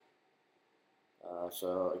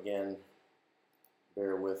So again,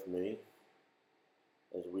 bear with me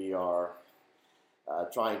as we are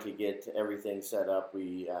trying to get everything set up.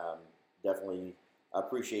 We definitely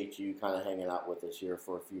appreciate you kind of hanging out with us here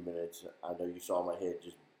for a few minutes. I know you saw my head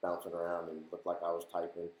just bouncing around and looked like I was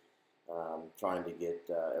typing, trying to get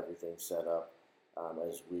everything set up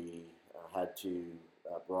as we had to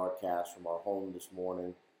broadcast from our home this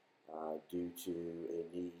morning due to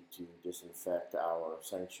a need to disinfect our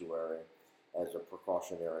sanctuary as a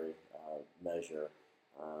precautionary measure.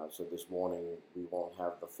 So this morning we won't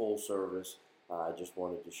have the full service. I just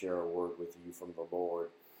wanted to share a word with you from the Lord.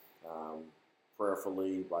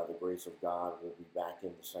 Prayerfully, by the grace of God, we'll be back in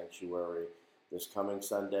the sanctuary this coming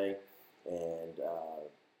Sunday and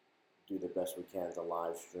do the best we can to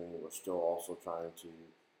live stream. We're still also trying to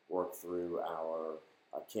work through our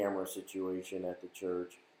camera situation at the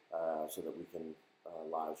church so that we can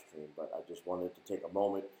live stream. But I just wanted to take a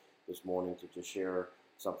moment this morning to just share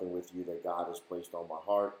something with you that God has placed on my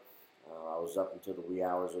heart. I was up until the wee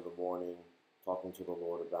hours of the morning talking to the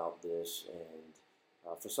Lord about this,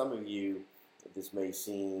 and for some of you, this may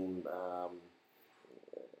seem,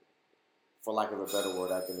 for lack of a better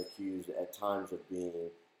word, I've been accused at times of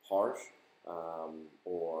being harsh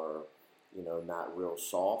or, not real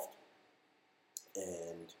soft.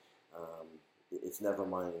 And it's never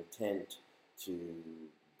my intent to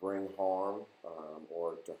bring harm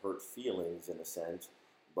or to hurt feelings in a sense,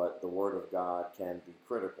 but the Word of God can be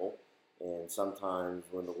critical. And sometimes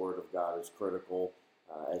when the Word of God is critical,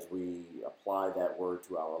 as we apply that Word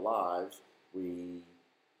to our lives, we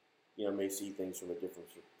may see things from a different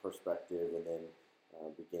perspective and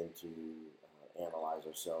then begin to analyze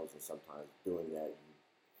ourselves. And sometimes doing that,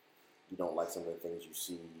 you don't like some of the things you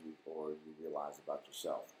see or you realize about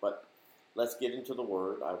yourself. But let's get into the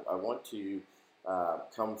Word. I want to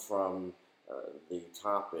come from the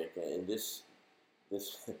topic, and this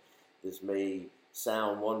may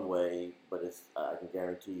sound one way, but I can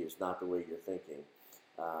guarantee you it's not the way you're thinking.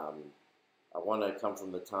 I want to come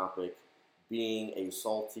from the topic, being a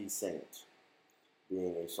salty saint.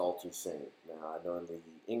 Being a salty saint. Now, I know in the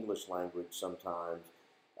English language sometimes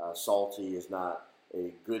salty is not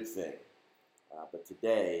a good thing. But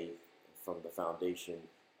today, from the foundation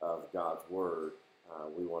of God's Word,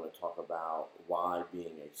 we want to talk about why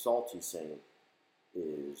being a salty saint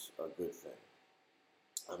is a good thing.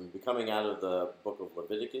 I'm coming out of the book of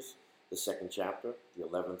Leviticus, the 2nd chapter, the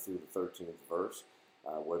 11th through the 13th verse,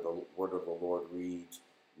 where the word of the Lord reads,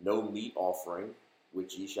 "No meat offering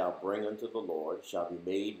which ye shall bring unto the Lord shall be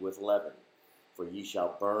made with leaven, for ye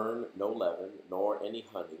shall burn no leaven, nor any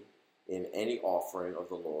honey, in any offering of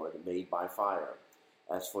the Lord made by fire.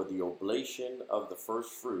 As for the oblation of the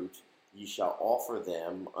first fruits, ye shall offer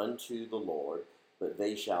them unto the Lord, but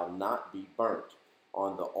they shall not be burnt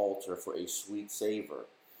on the altar for a sweet savor.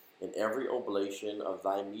 In every oblation of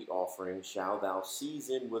thy meat offering shalt thou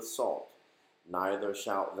season with salt, neither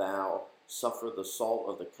shalt thou suffer the salt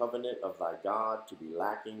of the covenant of thy God to be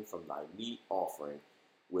lacking from thy meat offering.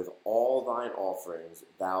 With all thine offerings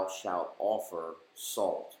thou shalt offer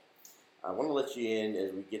salt." I want to let you in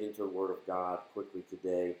as we get into the Word of God quickly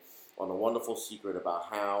today on a wonderful secret about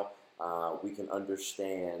how we can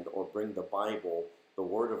understand or bring the Bible, the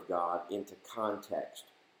Word of God, into context.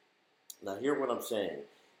 Now, hear what I'm saying.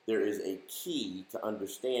 There is a key to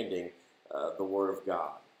understanding the Word of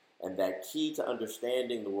God. And that key to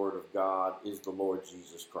understanding the Word of God is the Lord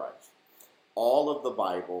Jesus Christ. All of the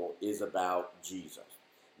Bible is about Jesus.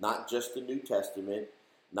 Not just the New Testament,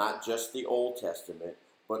 not just the Old Testament,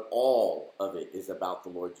 but all of it is about the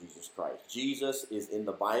Lord Jesus Christ. Jesus is in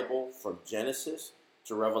the Bible from Genesis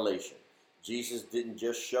to Revelation. Jesus didn't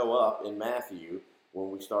just show up in Matthew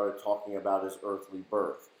when we started talking about his earthly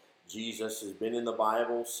birth. Jesus has been in the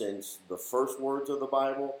Bible since the first words of the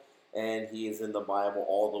Bible, and he is in the Bible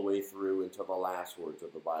all the way through until the last words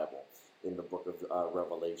of the Bible in the book of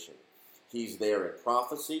Revelation. He's there in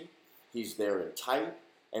prophecy, he's there in type,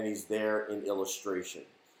 and he's there in illustration.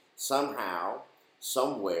 Somehow,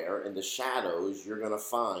 somewhere in the shadows, you're going to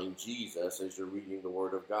find Jesus as you're reading the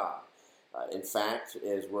Word of God. In fact,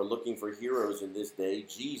 as we're looking for heroes in this day,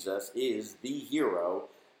 Jesus is the hero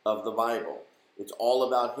of the Bible. It's all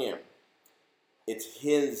about him. It's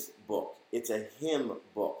his book. It's a hymn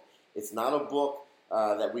book. It's not a book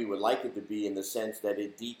that we would like it to be in the sense that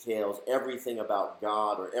it details everything about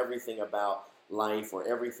God or everything about life or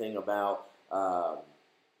everything about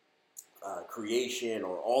creation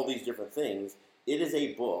or all these different things. It is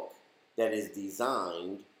a book that is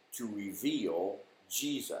designed to reveal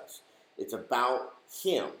Jesus. It's about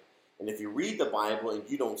him. And if you read the Bible and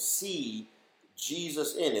you don't see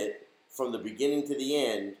Jesus in it from the beginning to the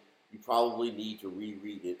end, you probably need to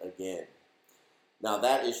reread it again. Now,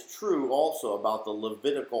 that is true also about the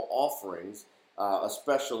Levitical offerings,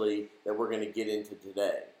 especially that we're going to get into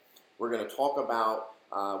today. We're going to talk about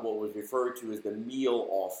what was referred to as the meal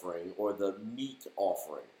offering or the meat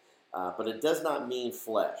offering. But it does not mean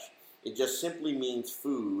flesh. It just simply means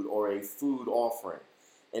food or a food offering.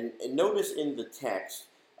 And notice in the text,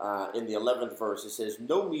 in the 11th verse, it says,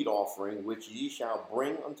 "No meat offering which ye shall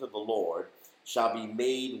bring unto the Lord shall be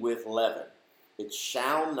made with leaven. It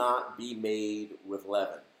shall not be made with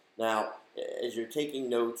leaven." Now, as you're taking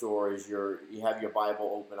notes or as you have your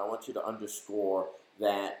Bible open, I want you to underscore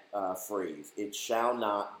that phrase, "It shall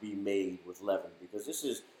not be made with leaven," because this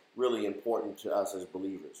is really important to us as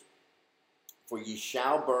believers. "For ye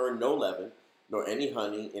shall burn no leaven, nor any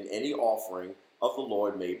honey in any offering of the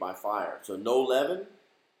Lord made by fire." So no leaven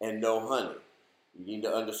and no honey. You need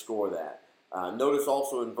to underscore that. Notice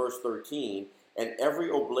also in verse 13, "And every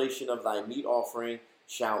oblation of thy meat offering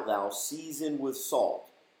shalt thou season with salt.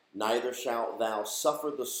 Neither shalt thou suffer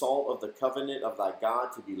the salt of the covenant of thy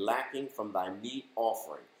God to be lacking from thy meat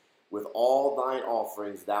offering. With all thine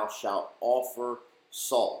offerings thou shalt offer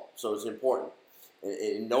salt." So it's important.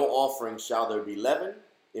 "In no offering shall there be leaven,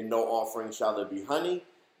 in no offering shall there be honey,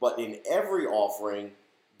 but in every offering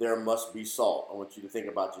there must be salt." I want you to think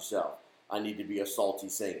about yourself. I need to be a salty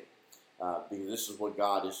saint. Because this is what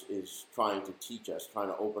God is trying to teach us, trying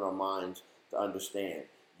to open our minds to understand.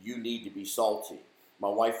 You need to be salty. My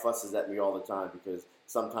wife fusses at me all the time because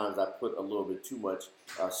sometimes I put a little bit too much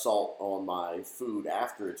salt on my food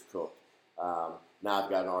after it's cooked. Now I've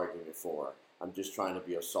got an argument for her. I'm just trying to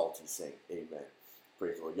be a salty saint. Amen.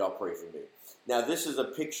 Praise the Lord. Y'all pray for me. Now this is a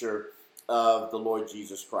picture of the Lord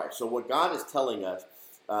Jesus Christ. So what God is telling us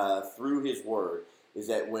through his word is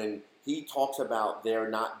that when he talks about there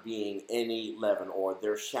not being any leaven or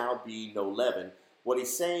there shall be no leaven, what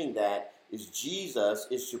he's saying that is Jesus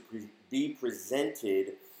is to be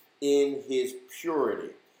presented in his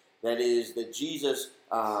purity. That is, that Jesus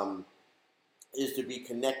is to be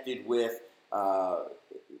connected with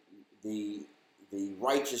the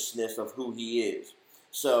righteousness of who he is.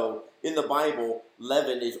 So in the Bible,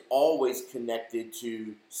 leaven is always connected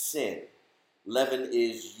to sin. Leaven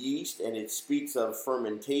is yeast, and it speaks of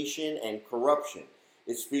fermentation and corruption.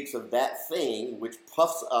 It speaks of that thing which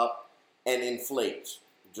puffs up and inflates,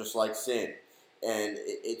 just like sin. And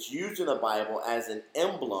it's used in the Bible as an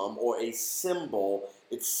emblem or a symbol.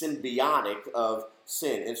 It's symbiotic of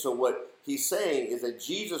sin. And so what he's saying is that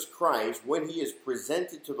Jesus Christ, when he is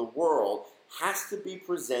presented to the world, has to be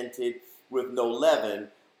presented with no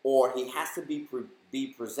leaven, or he has to be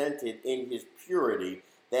presented in his purity.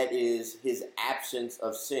 That is his absence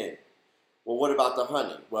of sin. Well, what about the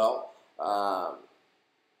honey? Well,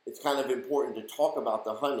 it's kind of important to talk about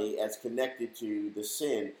the honey as connected to the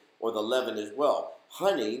sin or the leaven as well.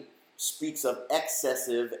 Honey speaks of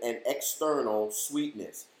excessive and external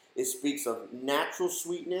sweetness. It speaks of natural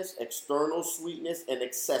sweetness, external sweetness, and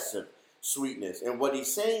excessive sweetness. And what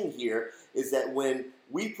he's saying here is that when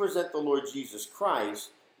we present the Lord Jesus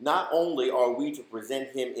Christ, not only are we to present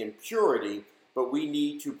him in purity, but we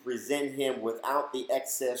need to present him without the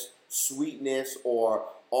excess sweetness or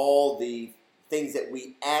all the things that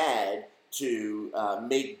we add to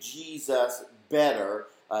make Jesus better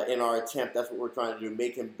in our attempt. That's what we're trying to do,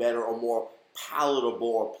 make him better or more palatable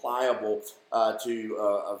or pliable to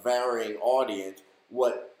a varying audience.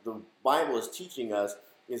 What the Bible is teaching us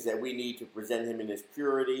is that we need to present him in his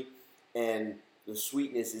purity, and the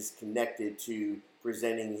sweetness is connected to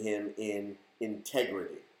presenting him in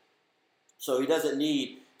integrity. So he doesn't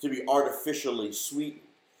need to be artificially sweetened.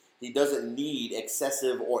 He doesn't need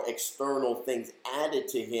excessive or external things added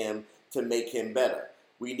to him to make him better.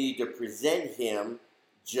 We need to present him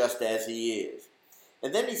just as he is.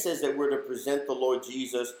 And then he says that we're to present the Lord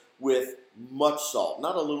Jesus with much salt.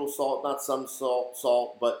 Not a little salt, not some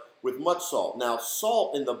salt, but with much salt. Now,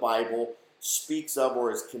 salt in the Bible speaks of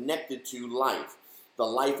or is connected to life, the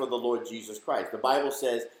life of the Lord Jesus Christ. The Bible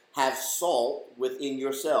says, "Have salt within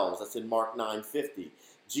yourselves." That's in Mark 9:50.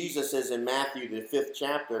 Jesus says in Matthew, the 5th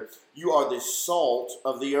chapter, "You are the salt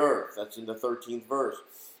of the earth." That's in the 13th verse.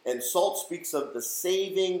 And salt speaks of the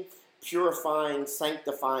saving, purifying,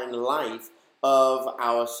 sanctifying life of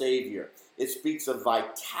our Savior. It speaks of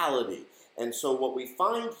vitality. And so what we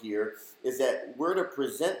find here is that we're to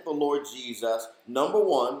present the Lord Jesus, number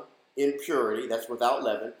one, in purity. That's without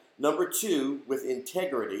leaven. Number two, with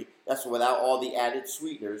integrity. That's without all the added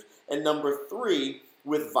sweeteners. And number three,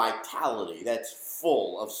 with vitality. That's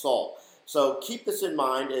full of salt. So keep this in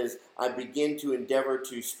mind as I begin to endeavor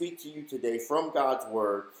to speak to you today from God's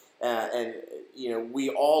Word. And we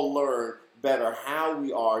all learn better how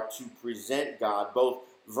we are to present God, both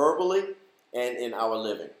verbally and in our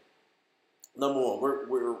living. Number one,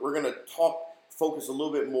 we're going to focus a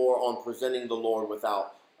little bit more on presenting the Lord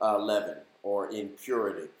without leaven or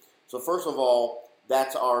impurity. So first of all,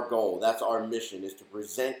 that's our goal. That's our mission, is to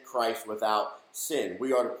present Christ without sin.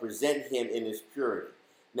 We are to present him in his purity.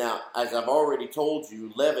 Now, as I've already told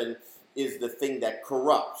you, leaven is the thing that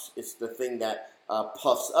corrupts. It's the thing that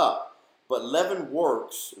puffs up. But leaven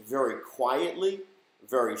works very quietly,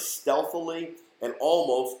 very stealthily, and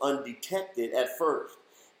almost undetected at first.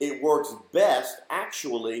 It works best,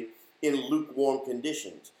 actually, in lukewarm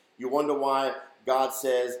conditions. You wonder why God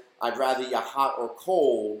says, I'd rather you hot or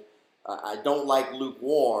cold. I don't like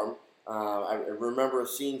lukewarm. I remember a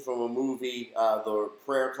scene from a movie, the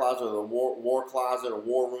prayer closet, or the war closet, or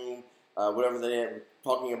war room, whatever they are,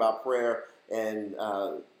 talking about prayer. And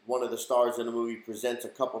one of the stars in the movie presents a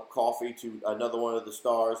cup of coffee to another one of the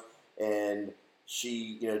stars, and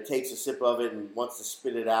she, takes a sip of it and wants to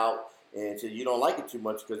spit it out, and said, "You don't like it too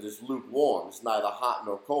much because it's lukewarm. It's neither hot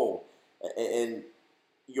nor cold." And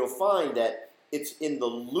you'll find that it's in the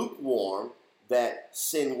lukewarm that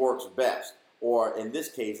sin works best, or in this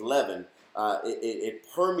case, leaven. It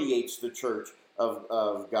permeates the church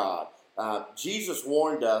of God. Jesus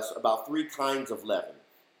warned us about three kinds of leaven.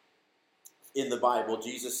 In the Bible,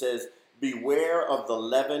 Jesus says, "Beware of the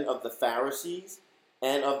leaven of the Pharisees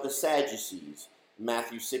and of the Sadducees."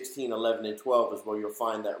 Matthew 16, 11, and 12 is where you'll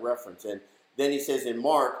find that reference. And then he says in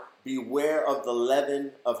Mark, "Beware of the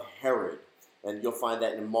leaven of Herod." And you'll find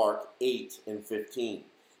that in Mark 8 and 15.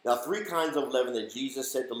 Now, three kinds of leaven that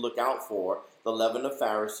Jesus said to look out for: the leaven of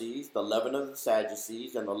Pharisees, the leaven of the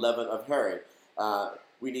Sadducees, and the leaven of Herod.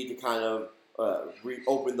 We need to kind of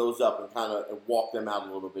open those up and kind of walk them out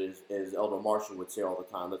a little bit, as Elder Marshall would say all the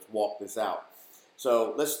time. Let's walk this out.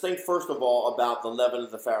 So let's think first of all about the leaven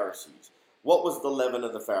of the Pharisees. What was the leaven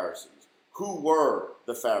of the Pharisees? Who were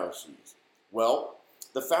the Pharisees? Well,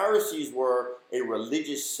 the Pharisees were a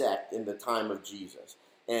religious sect in the time of Jesus,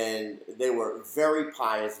 and they were very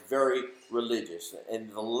pious, very religious.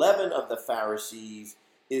 And the leaven of the Pharisees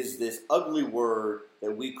is this ugly word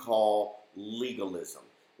that we call legalism.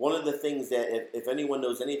 One of the things that, if anyone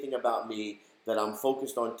knows anything about me, that I'm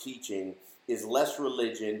focused on teaching is less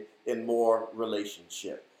religion and more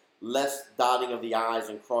relationship. Less dotting of the I's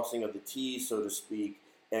and crossing of the T's, so to speak,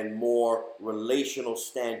 and more relational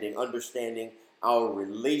standing, understanding our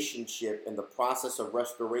relationship. And the process of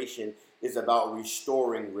restoration is about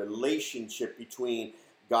restoring relationship between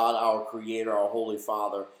God, our Creator, our Holy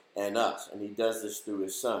Father, and us. And he does this through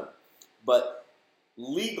his Son. But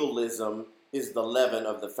legalism is the leaven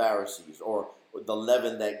of the Pharisees, or the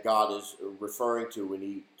leaven that God is referring to when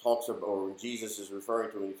he talks about, or when Jesus is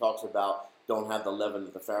referring to when he talks about don't have the leaven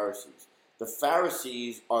of the Pharisees. The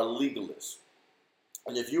Pharisees are legalists.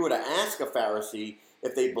 And if you were to ask a Pharisee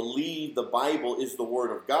if they believe the Bible is the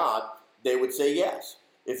Word of God, they would say yes.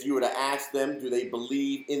 If you were to ask them, do they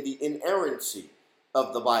believe in the inerrancy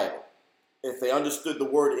of the Bible? If they understood the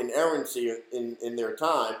word inerrancy in their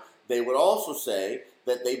time, they would also say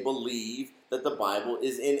that they believe that the Bible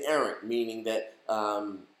is inerrant, meaning that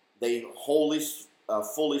they wholly,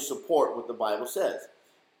 fully support what the Bible says.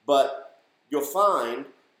 But you'll find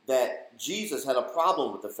that Jesus had a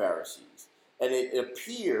problem with the Pharisees. And it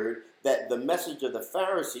appeared that the message of the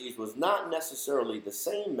Pharisees was not necessarily the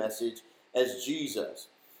same message as Jesus.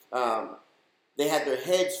 They had their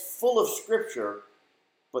heads full of Scripture,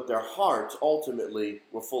 but their hearts ultimately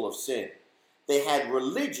were full of sin. They had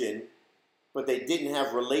religion, but they didn't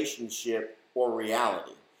have relationship or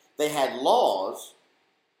reality. They had laws,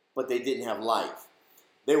 but they didn't have life.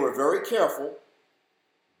 They were very careful.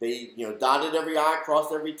 They, dotted every I,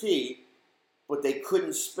 crossed every T, but they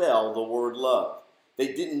couldn't spell the word love.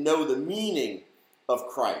 They didn't know the meaning of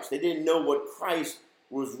Christ. They didn't know what Christ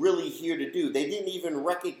was really here to do. They didn't even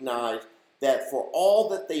recognize that for all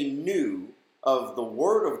that they knew of the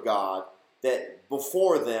Word of God, that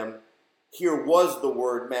before them, here was the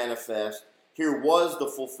Word manifest, here was the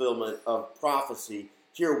fulfillment of prophecy,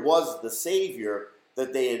 here was the Savior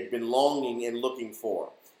that they had been longing and looking for.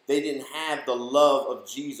 They didn't have the love of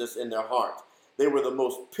Jesus in their heart. They were the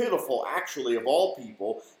most pitiful, actually, of all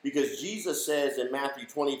people, because Jesus says in Matthew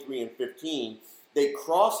 23 and 15, they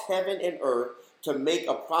cross heaven and earth to make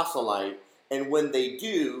a proselyte, and when they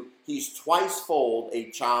do, he's twice-fold a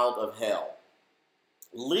child of hell.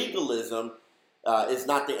 Legalism is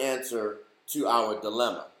not the answer to our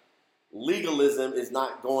dilemma. Legalism is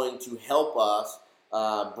not going to help us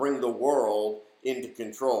bring the world into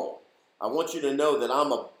control. I want you to know that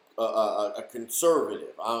I'm a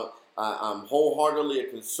conservative. I'm wholeheartedly a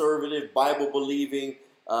conservative, Bible-believing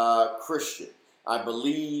Christian. I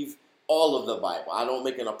believe all of the Bible. I don't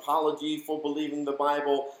make an apology for believing the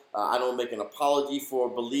Bible. I don't make an apology for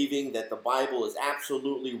believing that the Bible is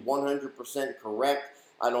absolutely 100% correct.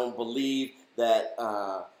 I don't believe that,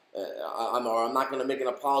 I'm not going to make an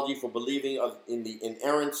apology for believing in the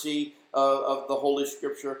inerrancy of the Holy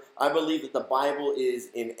Scripture. I believe that the Bible is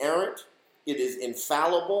inerrant, it is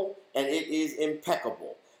infallible, and it is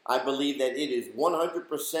impeccable. I believe that it is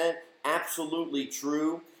 100% absolutely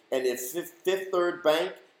true, and if Fifth Third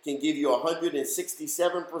Bank can give you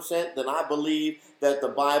 167%, then I believe that the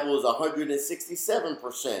Bible is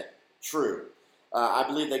 167% true. I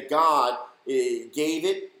believe that God gave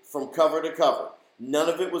it from cover to cover. None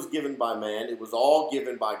of it was given by man. It was all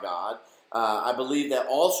given by God. I believe that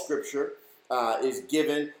all Scripture is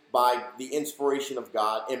given by the inspiration of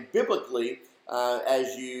God. And biblically,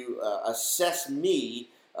 as you assess me,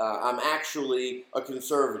 I'm actually a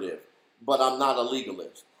conservative, but I'm not a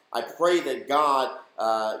legalist. I pray that God,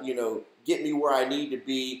 get me where I need to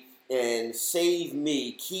be and save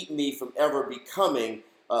me, keep me from ever becoming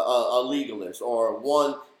a legalist or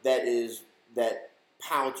one that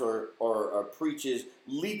pouts or preaches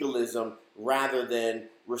legalism rather than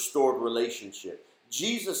restored relationship.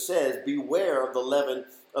 Jesus says, beware of the leaven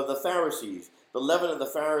of the Pharisees. The leaven of the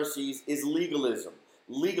Pharisees is legalism.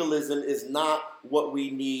 Legalism is not what we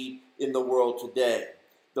need in the world today.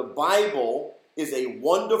 The Bible is a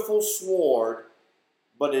wonderful sword,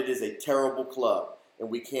 but it is a terrible club, and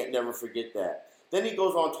we can't never forget that. Then he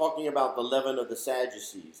goes on talking about the leaven of the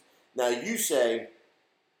Sadducees. Now you say,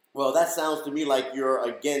 well, that sounds to me like you're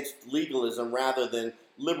against legalism rather than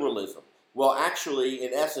liberalism. Well, actually,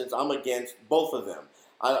 in essence, I'm against both of them.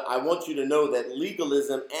 I want you to know that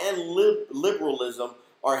legalism and liberalism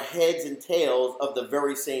are heads and tails of the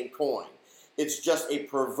very same coin. It's just a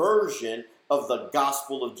perversion of the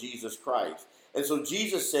gospel of Jesus Christ. And so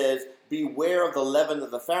Jesus says, beware of the leaven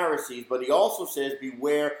of the Pharisees, but he also says,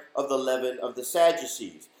 beware of the leaven of the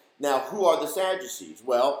Sadducees. Now, who are the Sadducees?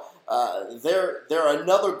 Well, they're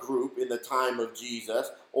another group in the time of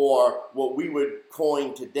Jesus, or what we would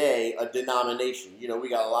coin today a denomination. You know, we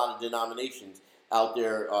got a lot of denominations out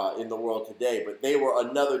there in the world today, but they were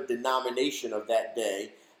another denomination of that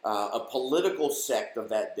day, a political sect of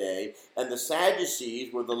that day, and the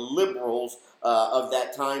Sadducees were the liberals of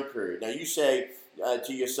that time period. Now you say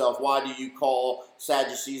to yourself, why do you call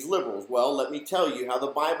Sadducees liberals? Well, let me tell you how the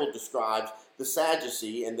Bible describes the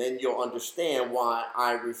Sadducee, and then you'll understand why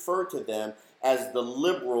I refer to them as the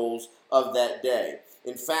liberals of that day.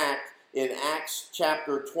 In fact, in Acts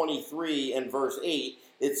chapter 23 and verse 8,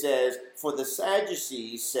 it says, for the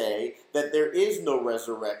Sadducees say that there is no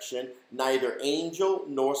resurrection, neither angel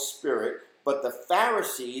nor spirit, but the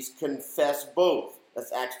Pharisees confess both.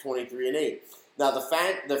 That's Acts 23 and 8. Now,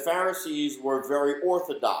 the Pharisees were very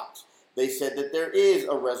orthodox. They said that there is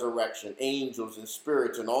a resurrection, angels and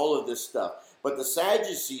spirits and all of this stuff. But the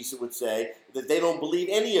Sadducees would say that they don't believe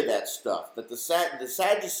any of that stuff, that the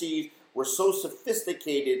Sadducees were so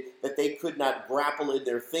sophisticated that they could not grapple in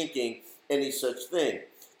their thinking any such thing.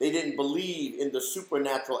 They didn't believe in the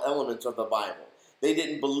supernatural elements of the Bible. They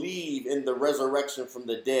didn't believe in the resurrection from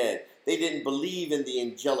the dead. They didn't believe in the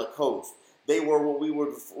angelic host. They were what we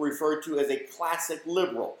would refer to as a classic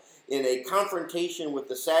liberal. In a confrontation with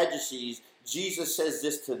the Sadducees, Jesus says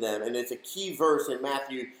this to them, and it's a key verse in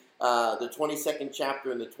Matthew, the 22nd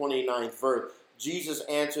chapter and the 29th verse. Jesus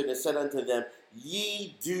answered and said unto them,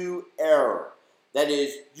 ye do err. That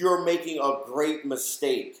is, you're making a great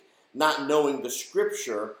mistake, not knowing the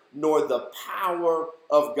Scripture nor the power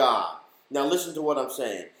of God. Now listen to what I'm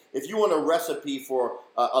saying. If you want a recipe for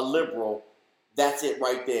a liberal, that's it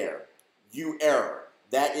right there. You err.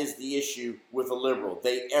 That is the issue with a liberal.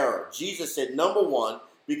 They err. Jesus said, number one,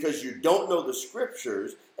 because you don't know the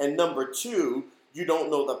Scriptures, and number two, you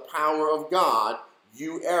don't know the power of God,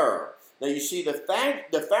 you err. Now you see,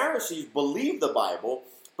 the Pharisees believe the Bible,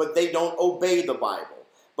 but they don't obey the Bible.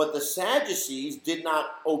 But the Sadducees did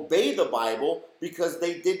not obey the Bible because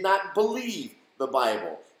they did not believe the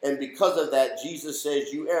Bible. And because of that, Jesus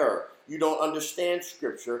says you err. You don't understand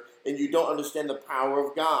Scripture, and you don't understand the power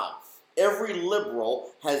of God. Every liberal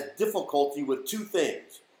has difficulty with two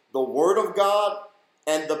things: the Word of God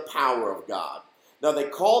and the power of God. Now, they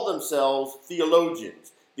call themselves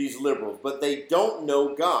theologians, these liberals, but they don't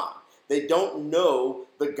know God. They don't know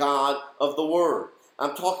the God of the Word.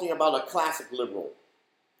 I'm talking about a classic liberal.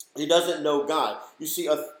 He doesn't know God. You see,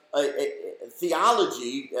 a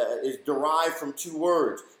theology is derived from two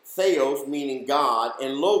words: theos, meaning God,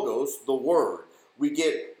 and logos, the Word. We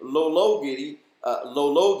get lologi,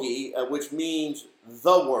 which means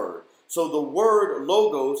the Word. So the word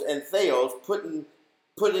logos and theos put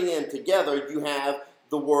putting them together, you have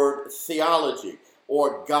the word theology,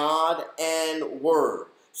 or God and Word.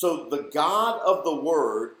 So the God of the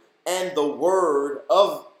Word and the Word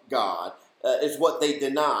of God is what they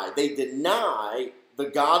deny. They deny the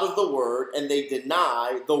God of the Word, and they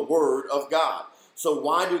deny the Word of God. So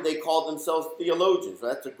why do they call themselves theologians?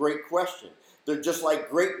 That's a great question. They're just like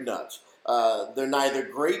grape nuts. They're neither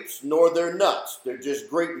grapes nor they're nuts. They're just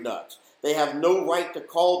grape nuts. They have no right to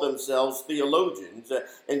call themselves theologians.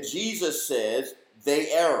 And Jesus says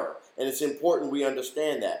they err. And it's important we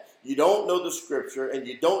understand that. You don't know the Scripture, and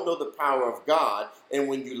you don't know the power of God. And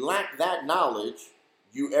when you lack that knowledge,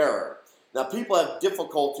 you err. Now, people have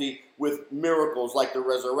difficulty with miracles like the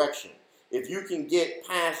resurrection. If you can get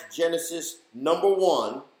past Genesis number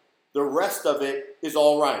 1, the rest of it is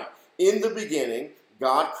all right. In the beginning,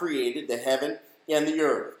 God created the heaven and the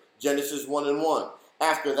earth. Genesis 1:1.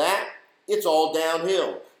 After that, it's all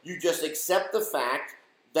downhill. You just accept the fact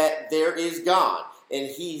that there is God, and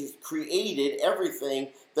He's created everything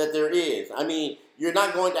that there is. I mean, you're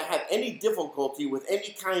not going to have any difficulty with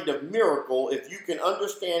any kind of miracle if you can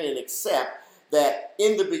understand and accept that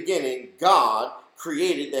in the beginning, God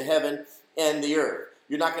created the heaven and the earth.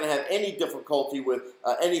 You're not going to have any difficulty with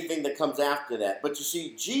anything that comes after that. But you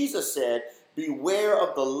see, Jesus said, beware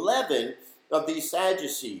of the leaven of these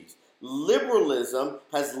Sadducees. Liberalism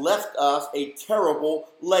has left us a terrible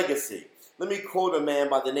legacy. Let me quote a man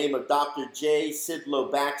by the name of Dr. J.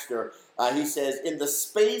 Sidlow Baxter. He says, in the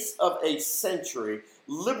space of a century,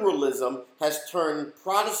 liberalism has turned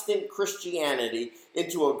Protestant Christianity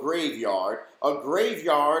into a graveyard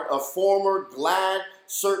of former glad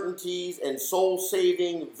certainties and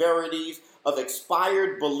soul-saving verities, of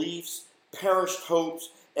expired beliefs, perished hopes,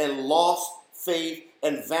 and lost faith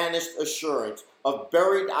and vanished assurance, of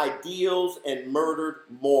buried ideals and murdered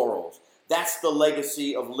morals. That's the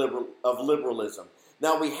legacy of liberalism.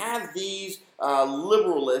 Now, we have these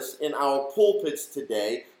liberalists in our pulpits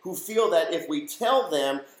today who feel that if we tell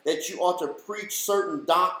them that you ought to preach certain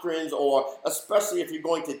doctrines, or especially if you're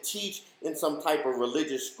going to teach in some type of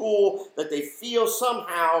religious school, that they feel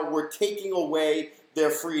somehow we're taking away their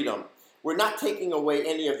freedom. We're not taking away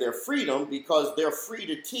any of their freedom, because they're free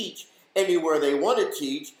to teach anywhere they want to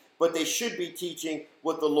teach, but they should be teaching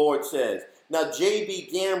what the Lord says. Now, J.B.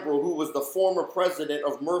 Gambrill, who was the former president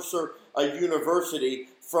of Mercer University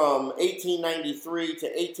from 1893 to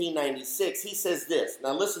 1896, he says this.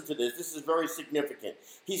 Now, listen to this. This is very significant.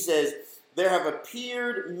 He says, there have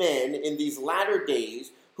appeared men in these latter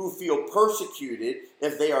days who feel persecuted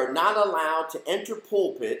if they are not allowed to enter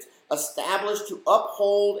pulpits established to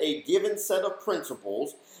uphold a given set of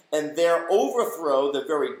principles, and there overthrow the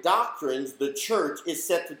very doctrines the church is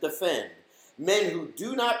set to defend. Men who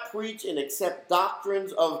do not preach and accept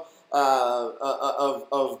doctrines of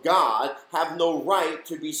God have no right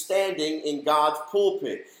to be standing in God's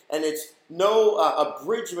pulpit. And it's no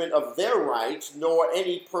abridgment of their rights, nor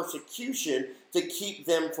any persecution to keep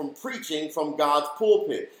them from preaching from God's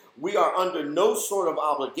pulpit. We are under no sort of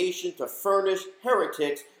obligation to furnish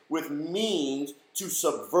heretics with means to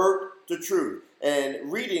subvert the truth.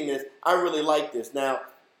 And reading this, I really like this. Now,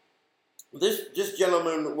 this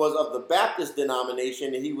gentleman was of the Baptist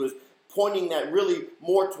denomination, and he was pointing that really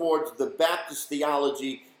more towards the Baptist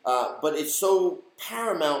theology, but it's so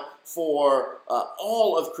paramount for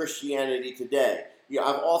all of Christianity today.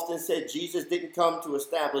 I've often said Jesus didn't come to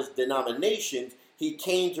establish denominations. He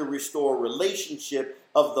came to restore relationship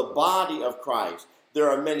of the body of Christ. There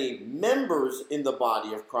are many members in the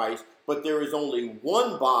body of Christ, but there is only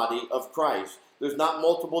one body of Christ. There's not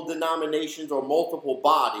multiple denominations or multiple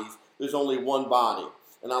bodies. There's only one body.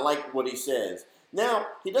 And I like what he says. Now,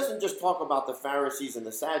 he doesn't just talk about the Pharisees and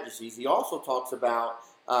the Sadducees. He also talks about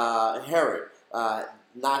Herod,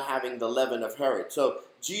 not having the leaven of Herod. So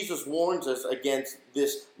Jesus warns us against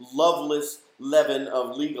this loveless leaven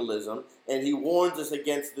of legalism, and he warns us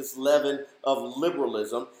against this leaven of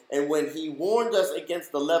liberalism. And when he warned us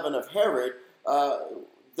against the leaven of Herod,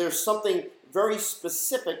 there's something very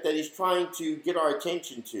specific that he's trying to get our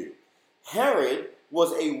attention to. Herod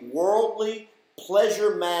was a worldly,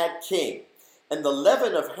 pleasure-mad king. And the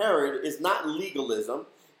leaven of Herod is not legalism,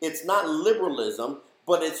 it's not liberalism,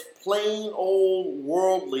 but it's plain old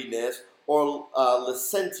worldliness or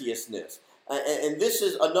licentiousness. And this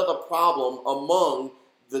is another problem among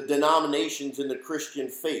the denominations in the Christian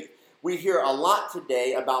faith. We hear a lot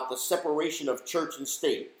today about the separation of church and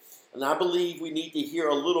state. And I believe we need to hear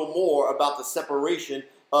a little more about the separation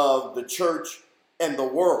of the church and the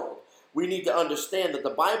world. We need to understand that the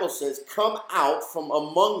Bible says, come out from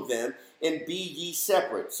among them and be ye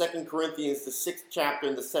separate. 2 Corinthians, the 6th chapter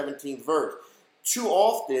and the 17th verse. Too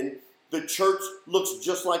often, The church looks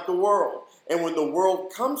just like the world. And when the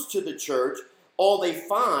world comes to the church, all they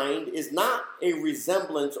find is not a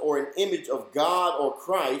resemblance or an image of God or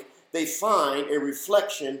Christ. They find a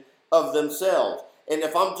reflection of themselves. And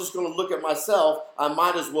if I'm just going to look at myself, I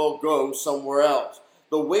might as well go somewhere else.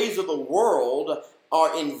 The ways of the world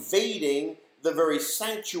are invading the very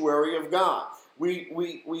sanctuary of God.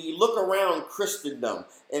 We look around Christendom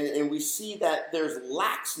and we see that there's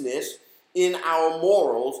laxness in our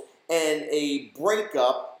morals and a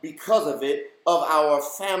breakup because of it of our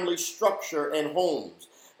family structure and homes.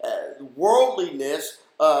 Worldliness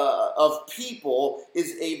of people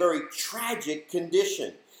is a very tragic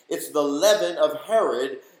condition. It's the leaven of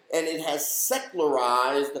Herod, and it has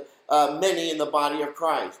secularized many in the body of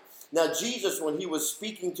Christ. Now, Jesus, when he was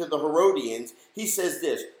speaking to the Herodians, he says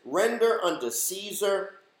this: render unto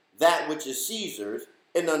Caesar that which is Caesar's,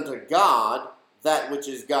 and unto God that which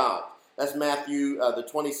is God. That's Matthew, the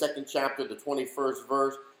 22nd chapter, the 21st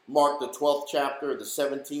verse, Mark, the 12th chapter, the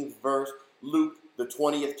 17th verse, Luke, the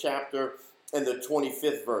 20th chapter, and the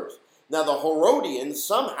 25th verse. Now, the Herodians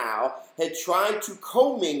somehow had tried to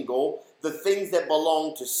commingle the things that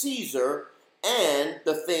belong to Caesar and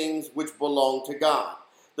the things which belong to God.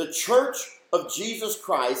 The church of Jesus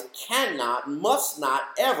Christ must not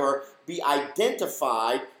ever be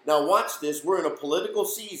identified. Now watch this, we're in a political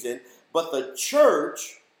season, but the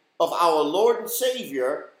church of our Lord and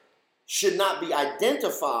Savior should not be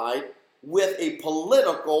identified with a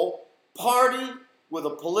political party, with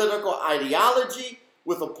a political ideology,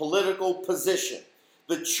 with a political position.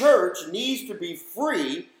 The church needs to be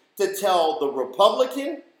free to tell the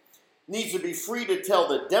Republican, needs to be free to tell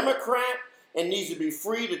the Democrat, and needs to be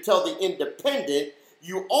free to tell the independent,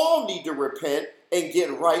 you all need to repent and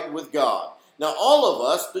get right with God. Now, all of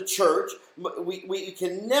us, the church, we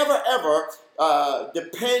can never ever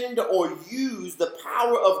depend or use the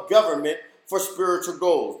power of government for spiritual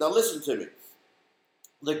goals. Now, listen to me.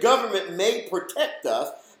 The government may protect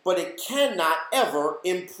us, but it cannot ever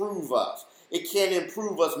improve us. It can't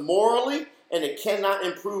improve us morally, and it cannot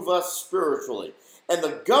improve us spiritually. And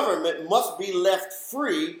the government must be left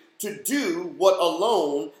free to do what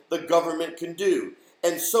alone the government can do.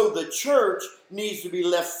 And so the church needs to be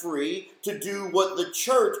left free to do what the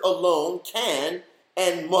church alone can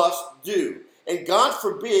and must do. And God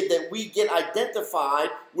forbid that we get identified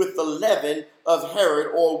with the leaven of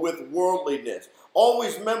Herod or with worldliness.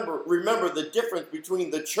 Always remember the difference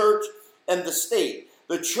between the church and the state.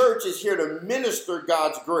 The church is here to minister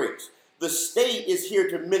God's grace. The state is here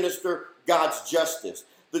to minister God's justice.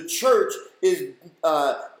 The church is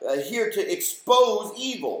here to expose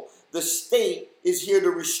evil. The state is here to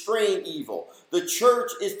restrain evil. The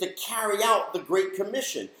church is to carry out the Great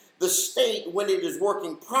Commission. The state, when it is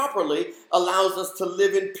working properly, allows us to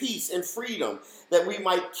live in peace and freedom, that we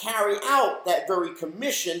might carry out that very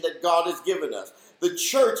commission that God has given us. The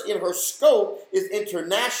church in her scope is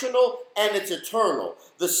international and it's eternal.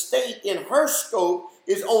 The state in her scope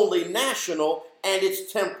is only national and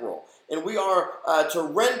it's temporal. And we are to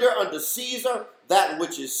render unto Caesar that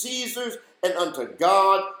which is Caesar's, and unto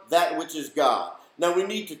God that which is God. Now we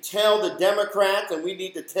need to tell the Democrats, and we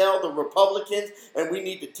need to tell the Republicans, and we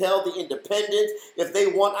need to tell the independents, if they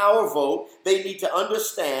want our vote, they need to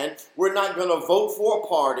understand we're not going to vote for a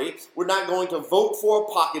party. We're not going to vote for a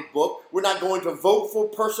pocketbook. We're not going to vote for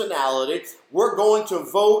personality. We're going to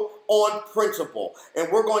vote on principle.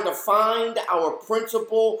 And we're going to find our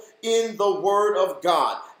principle in the Word of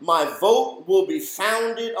God. My vote will be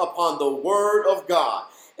founded upon the Word of God.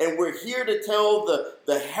 And we're here to tell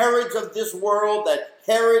the Herods of this world that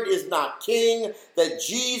Herod is not king, that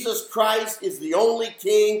Jesus Christ is the only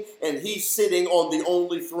king, and he's sitting on the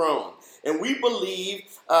only throne. And we believe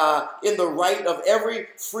in the right of every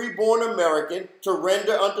freeborn American to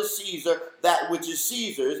render unto Caesar that which is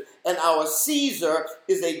Caesar's. And our Caesar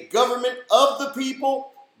is a government of the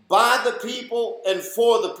people, by the people, and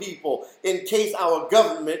for the people, in case our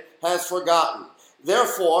government has forgotten.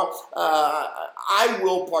 Therefore, I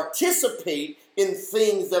will participate in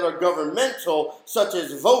things that are governmental, such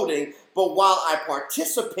as voting, but while I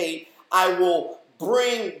participate, I will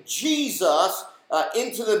bring Jesus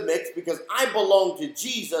into the mix, because I belong to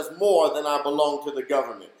Jesus more than I belong to the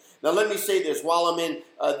government. Now, let me say this while I'm in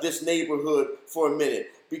this neighborhood for a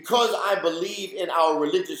minute. Because I believe in our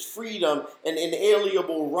religious freedom and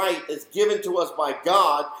inalienable right that's given to us by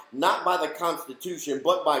God, not by the Constitution,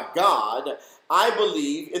 but by God, I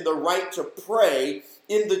believe in the right to pray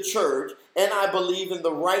in the church and I believe in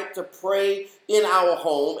the right to pray in our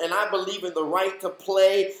home, and I believe in the right to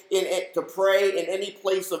pray in any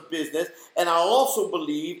place of business, and I also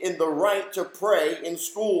believe in the right to pray in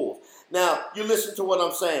schools. Now, you listen to what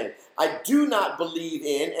I'm saying. I do not believe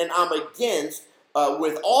in, and I'm against,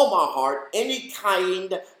 with all my heart, any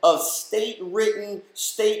kind of state-written,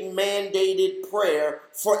 state-mandated prayer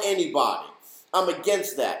for anybody. I'm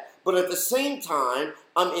against that. But at the same time,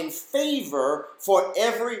 I'm in favor for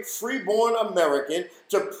every freeborn American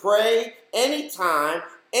to pray anytime,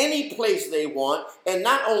 any place they want, and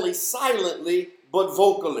not only silently, but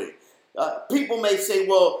vocally. People may say,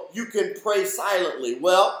 well, you can pray silently.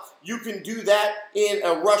 Well, you can do that in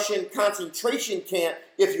a Russian concentration camp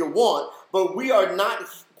if you want, but we are not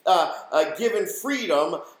given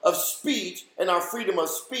freedom of speech, and our freedom of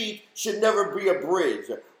speech should never be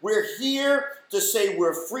abridged. We're here to say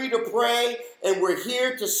we're free to pray, and we're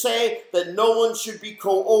here to say that no one should be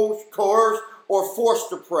coerced or forced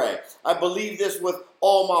to pray. I believe this with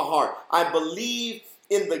all my heart. I believe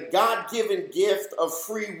in the God-given gift of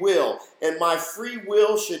free will, and my free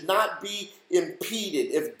will should not be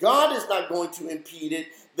impeded. If God is not going to impede it,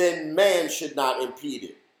 then man should not impede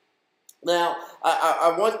it. Now,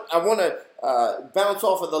 I want to bounce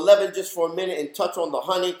off of the leaven just for a minute and touch on the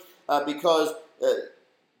honey, because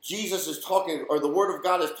Jesus is talking, or the Word of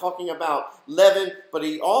God is talking about leaven, but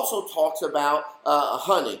he also talks about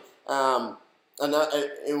honey. And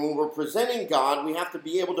when we're presenting God, we have to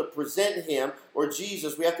be able to present him, or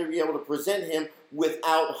Jesus, we have to be able to present him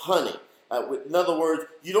without honey. In other words,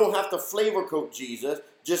 you don't have to flavor coat Jesus,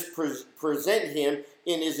 just present him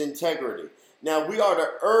in his integrity. Now, we are to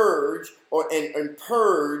urge and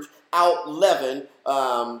purge out leaven,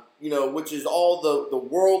 which is all the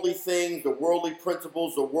worldly things, the worldly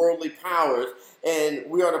principles, the worldly powers, and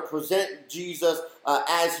we are to present Jesus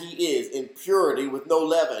as he is, in purity with no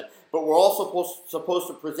leaven. But we're also supposed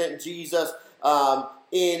to present Jesus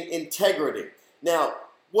in integrity. Now,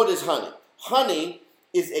 what is honey? Honey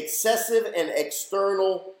is excessive and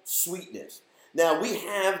external sweetness. Now, we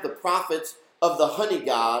have the prophets of the honey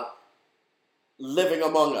god living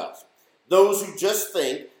among us. Those who just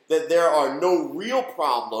think that there are no real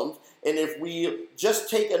problems, and if we just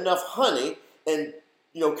take enough honey and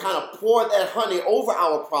kind of pour that honey over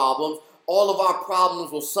our problems, all of our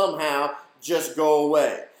problems will somehow just go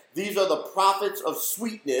away. These are the prophets of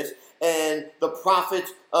sweetness and the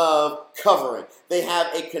prophets of covering. They have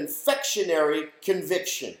a confectionery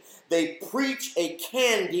conviction. They preach a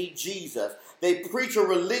candy Jesus. They preach a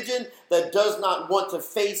religion that does not want to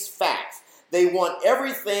face facts. They want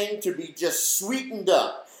everything to be just sweetened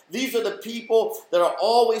up. These are the people that are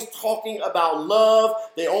always talking about love.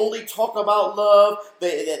 They only talk about love.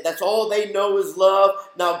 That's all they know is love.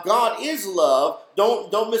 Now, God is love.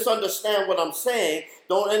 Don't misunderstand what I'm saying.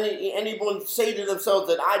 Don't anyone say to themselves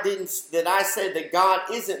that I said that God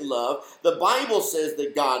isn't love. The Bible says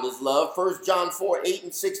that God is love. 1 John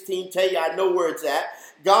 4:8-16 tell you I know where it's at.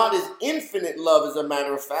 God is infinite love, as a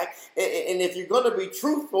matter of fact. And if you're going to be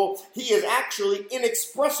truthful, he is actually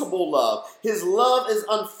inexpressible love. His love is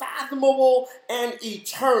unfathomable and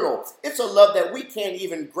eternal. It's a love that we can't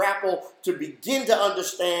even grapple to begin to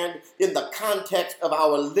understand in the context of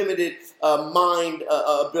our limited mind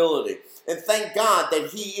ability. And thank God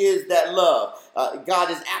that he is that love.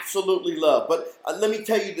 God is absolutely love. But let me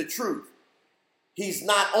tell you the truth. He's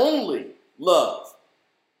not only love.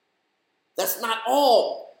 That's not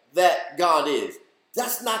all that God is.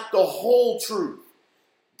 That's not the whole truth.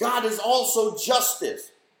 God is also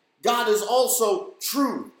justice. God is also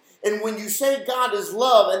truth. And when you say God is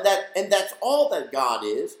love and that's all that God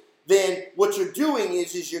is, then what you're doing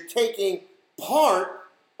is you're taking part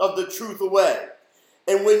of the truth away.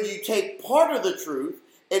 And when you take part of the truth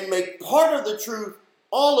and make part of the truth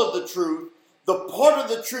all of the truth, the part of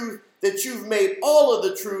the truth that you've made all of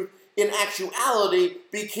the truth in actuality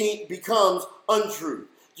becomes untruth.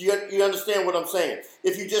 Do you understand what I'm saying?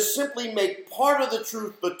 If you just simply make part of the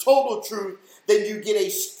truth the total truth, then you get a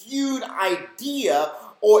skewed idea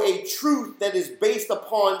or a truth that is based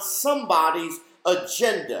upon somebody's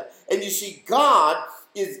agenda. And you see, God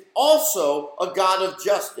is also a God of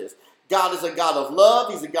justice. God is a God of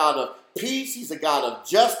love. He's a God of peace. He's a God of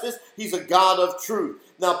justice. He's a God of truth.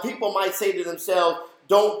 Now, people might say to themselves,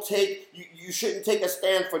 you shouldn't take a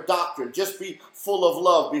stand for doctrine. Just be full of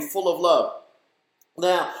love. Be full of love.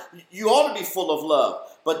 Now, you ought to be full of love.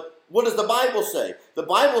 But what does the Bible say? The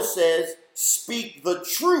Bible says, speak the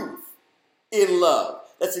truth in love.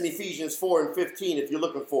 That's in Ephesians 4:15 if you're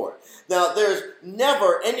looking for it. Now, there's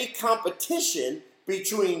never any competition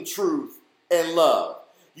between truth and love.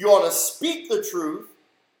 You ought to speak the truth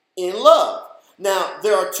in love. Now,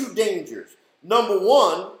 there are two dangers. Number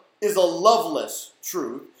one is a loveless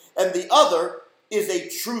truth, and the other is a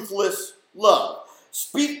truthless love.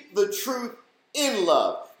 Speak the truth in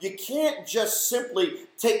love. You can't just simply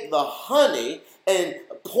take the honey and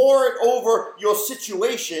pour it over your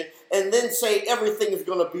situation and then say everything is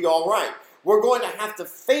going to be all right. We're going to have to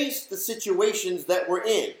face the situations that we're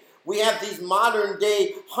in. We have these modern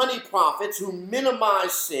day honey prophets who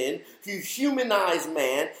minimize sin, who humanize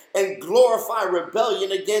man, and glorify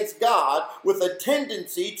rebellion against God with a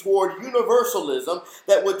tendency toward universalism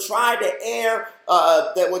that would try to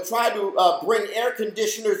bring air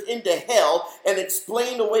conditioners into hell and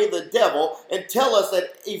explain away the devil and tell us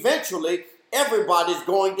that eventually everybody's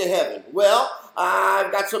going to heaven. Well,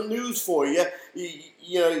 I've got some news for you.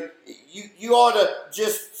 You ought to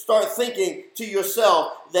just start thinking to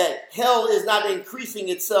yourself that hell is not increasing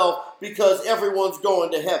itself because everyone's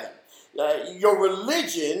going to heaven. Your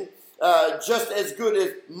religion, just as good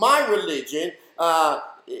as my religion,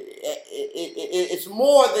 it's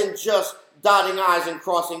more than just dotting I's and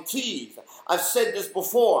crossing T's. I've said this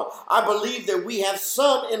before. I believe that we have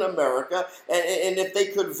some in America, and if they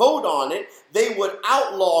could vote on it, they would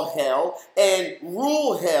outlaw hell and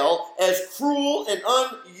rule hell as cruel and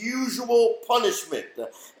unusual punishment.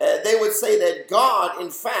 They would say that God, in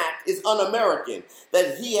fact, is un-American,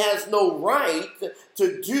 that he has no right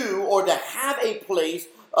to do or to have a place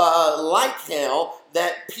like hell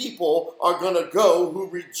that people are going to go who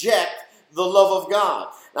reject the love of God.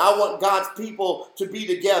 Now, I want God's people to be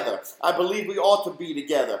together. I believe we ought to be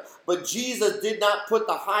together. But Jesus did not put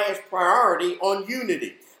the highest priority on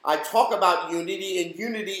unity. I talk about unity, and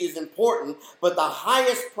unity is important, but the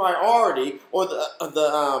highest priority, or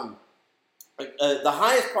the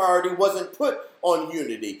highest priority wasn't put on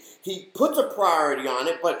unity. He puts a priority on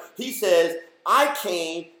it, but he says, I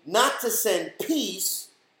came not to send peace,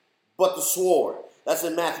 but the sword. That's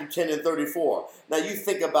in Matthew 10 and 34. Now you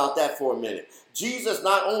think about that for a minute. Jesus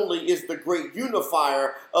not only is the great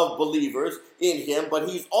unifier of believers in him, but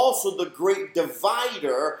he's also the great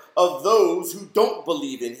divider of those who don't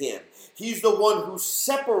believe in him. He's the one who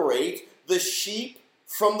separates the sheep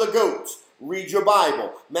from the goats. Read your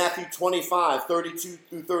Bible, Matthew 25, 32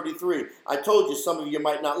 through 33. I told you some of you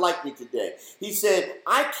might not like me today. He said,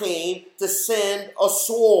 I came to send a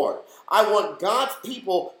sword. I want God's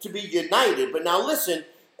people to be united. But now listen,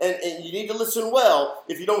 and you need to listen well.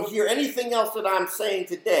 If you don't hear anything else that I'm saying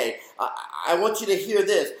today, I want you to hear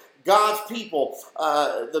this. God's people,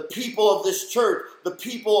 the people of this church, the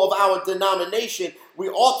people of our denomination, we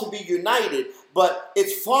ought to be united. But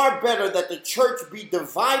it's far better that the church be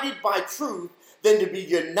divided by truth than to be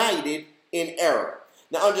united in error.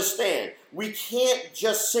 Now understand, we can't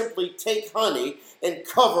just simply take honey and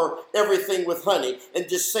cover everything with honey and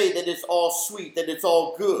just say that it's all sweet, that it's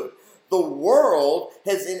all good. The world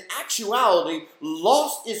has in actuality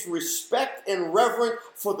lost its respect and reverence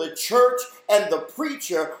for the church and the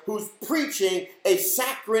preacher who's preaching a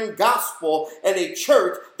saccharine gospel, and a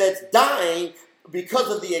church that's dying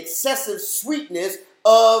because of the excessive sweetness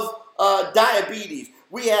of diabetes.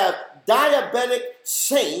 We have diabetic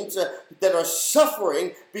saints that are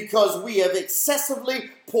suffering because we have excessively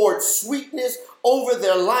poured sweetness over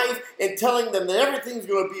their life and telling them that everything's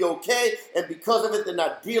going to be okay, and because of it they're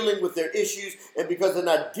not dealing with their issues, and because they're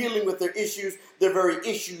not dealing with their issues, their very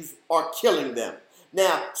issues are killing them.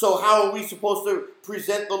 Now, so how are we supposed to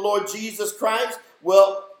present the Lord Jesus Christ?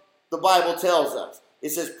 Well, the Bible tells us. It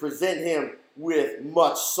says present him with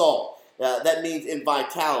much salt. That means in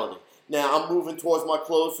vitality. Now, I'm moving towards my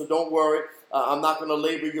close, so don't worry. I'm not going to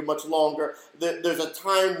labor you much longer. There's a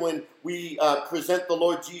time when we present the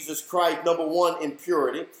Lord Jesus Christ, number one, in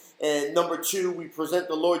purity. And number two, we present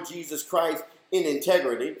the Lord Jesus Christ in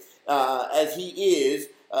integrity. As he is,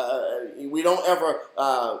 we don't ever,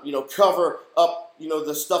 cover up,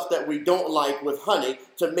 the stuff that we don't like with honey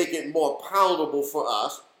to make it more palatable for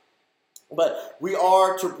us. But we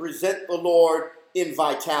are to present the Lord in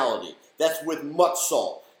vitality. That's with much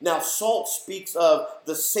salt. Now, salt speaks of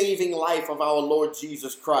the saving life of our Lord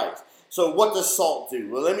Jesus Christ. So what does salt do?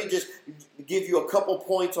 Well, let me just give you a couple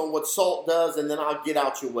points on what salt does, and then I'll get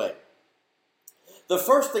out your way. The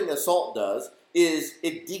first thing that salt does is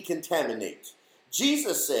it decontaminates.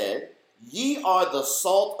 Jesus said, ye are the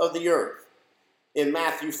salt of the earth, in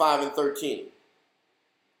Matthew 5 and 13.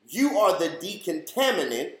 You are the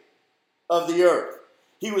decontaminant of the earth.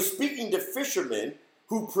 He was speaking to fishermen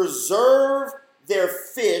who preserve their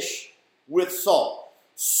fish with salt.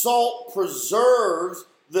 Salt preserves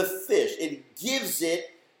the fish. It gives it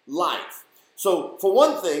life. So for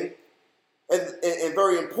one thing, and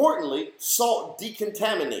very importantly, salt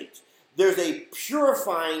decontaminates. there's a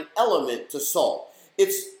purifying element to salt.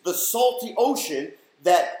 It's the salty ocean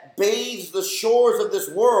that bathes the shores of this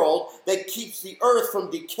world that keeps the earth from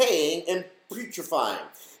decaying and putrefying.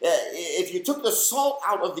 If you took the salt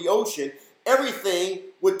out of the ocean, everything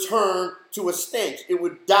would turn to a stench. It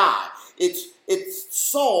would die. It's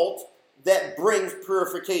salt that brings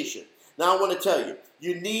purification. Now I want to tell you,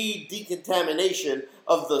 you need decontamination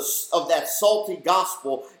of that salty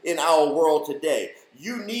gospel in our world today.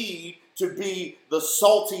 You need to be the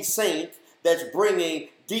salty saint that's bringing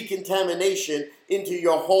decontamination into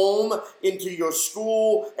your home, into your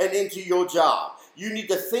school, and into your job. You need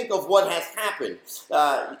to think of what has happened.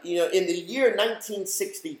 In the year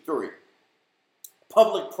 1963,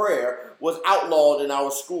 public prayer was outlawed in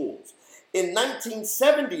our schools. In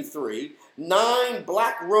 1973, 9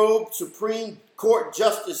 black-robed Supreme Court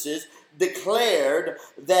justices declared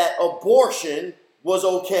that abortion was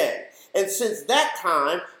okay. And since that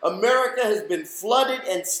time, America has been flooded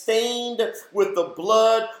and stained with the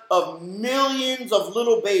blood of millions of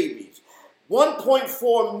little babies.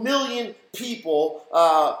 1.4 million people,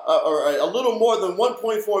 or a little more than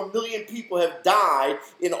 1.4 million people have died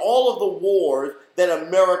in all of the wars that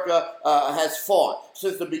America has fought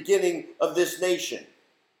since the beginning of this nation.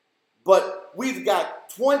 But we've got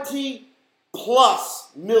 20 plus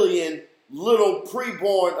million little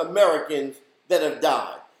preborn Americans that have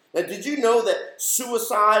died. Now, did you know that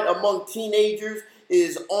suicide among teenagers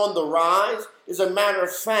is on the rise? As a matter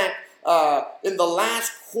of fact, in the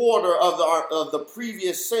last quarter of the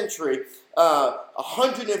previous century,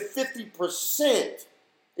 150%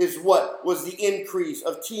 is what was the increase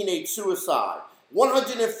of teenage suicide.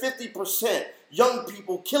 150% young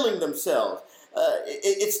people killing themselves.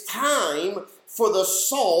 It's time for the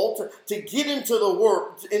salt to get into the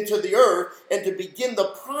earth and to begin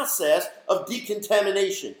the process of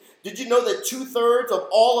decontamination. Did you know that 2/3 of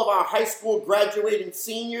all of our high school graduating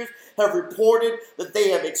seniors have reported that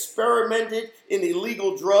they have experimented in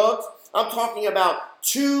illegal drugs? I'm talking about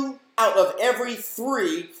 2 out of every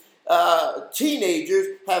 3 teenagers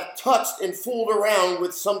have touched and fooled around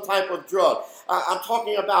with some type of drug. I'm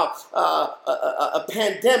talking about a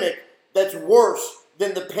pandemic that's worse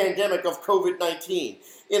than the pandemic of COVID-19.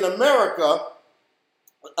 In America,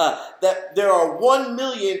 that there are 1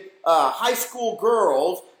 million high school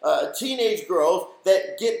girls, teenage girls,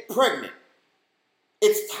 that get pregnant.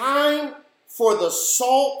 It's time for the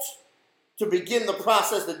salt to begin the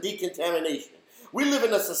process of decontamination. We live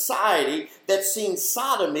in a society that's seen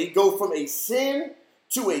sodomy go from a sin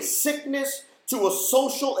to a sickness to a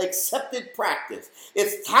social accepted practice.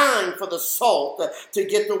 It's time for the salt to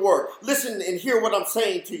get to work. Listen and hear what I'm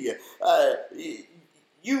saying to you.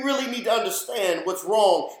 You really need to understand what's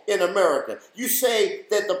wrong in America. You say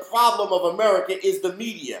that the problem of America is the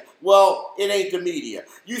media. Well, it ain't the media.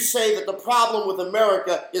 You say that the problem with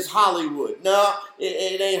America is Hollywood. No,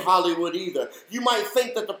 it ain't Hollywood either. You might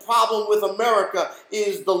think that the problem with America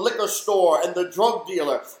is the liquor store and the drug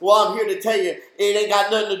dealer. Well, I'm here to tell you, it ain't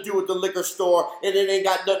got nothing to do with the liquor store, and it ain't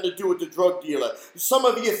got nothing to do with the drug dealer. Some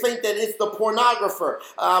of you think that it's the pornographer,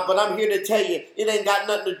 but I'm here to tell you, it ain't got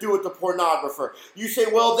nothing to do with the pornographer. You say,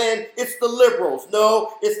 well, then it's the liberals.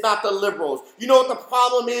 No, it's not the liberals. You know what the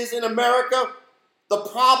problem is in America? The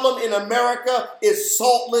problem in America is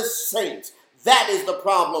saltless saints. That is the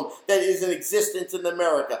problem that is in existence in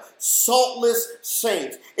America. Saltless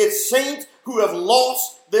saints. It's saints who have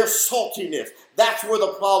lost their saltiness. That's where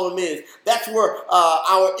the problem is. That's where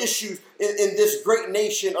our issues in this great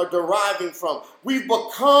nation are deriving from. We've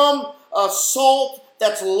become a salt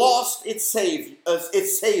that's lost its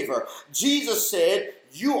savor. Jesus said,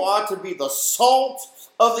 you are to be the salt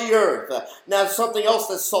of the earth. Now, something else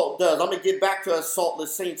that salt does. I'm going to get back to us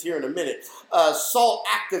saltless saints here in a minute. Salt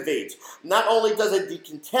activates. Not only does it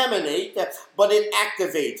decontaminate, but it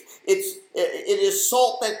activates. It is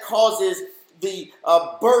salt that causes the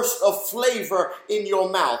burst of flavor in your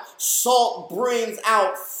mouth. Salt brings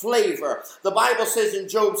out flavor. The Bible says in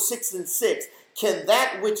Job 6:6, can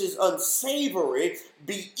that which is unsavory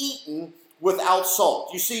be eaten without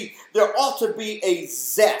salt? You see, there ought to be a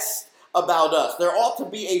zest about us. There ought to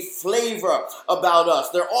be a flavor about us.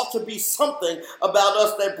 There ought to be something about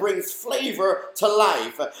us that brings flavor to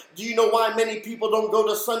life. Do you know why many people don't go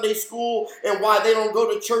to Sunday school and why they don't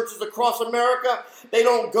go to churches across America? They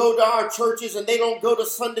don't go to our churches and they don't go to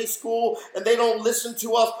Sunday school and they don't listen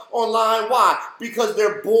to us online. Why? Because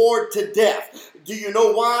they're bored to death. Do you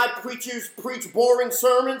know why preachers preach boring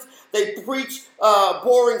sermons? They preach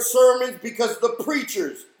boring sermons because the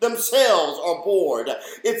preachers themselves are bored.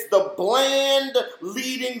 It's the bland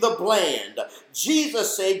leading the bland.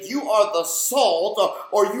 Jesus said you are the salt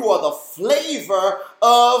or you are the flavor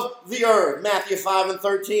of the earth. Matthew 5 and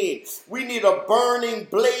 13. We need a burning,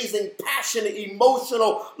 blazing, passionate,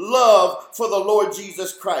 emotional love for the Lord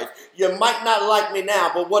Jesus Christ. You might not like me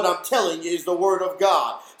now, but what I'm telling you is the word of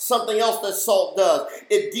God. Something else that salt does.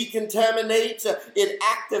 It decontaminates, it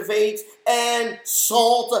activates, and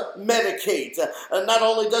salt medicates. Not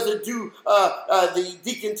only does it do the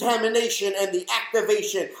decontamination and the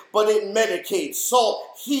activation, but it medicates. Salt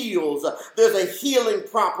heals. There's a healing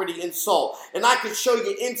property in salt. And I could show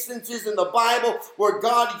you instances in the Bible where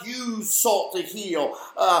God used salt to heal.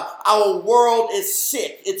 Our world is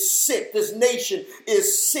sick. It's sick. This nation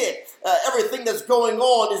is sick. Everything that's going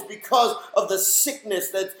on is because of the sickness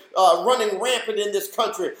that's running rampant in this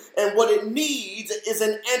country. And what it needs is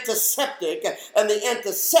an antiseptic, and the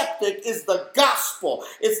antiseptic is the gospel.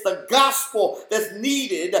 It's the gospel that's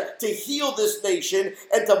needed to heal this nation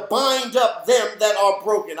and to bind up them that are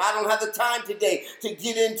broken. I don't have the time today to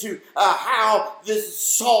get into how this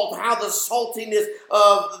salt, how the saltiness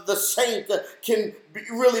of the saint can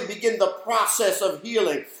really begin the process of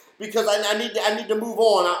healing. Because I need to move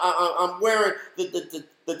on. I'm wearing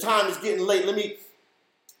the time is getting late. Let me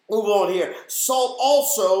move on here. Salt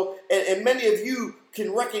also, and many of you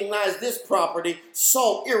can recognize this property.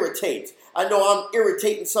 Salt irritates. I know I'm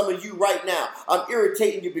irritating some of you right now. I'm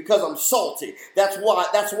irritating you because I'm salty. That's why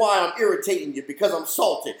I'm irritating you, because I'm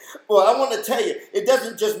salty. Well, I want to tell you, it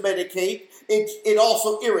doesn't just medicate. It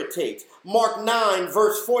also irritates. Mark 9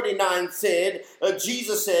 verse 49 said,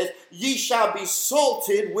 Jesus says, ye shall be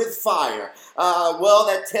salted with fire. Well,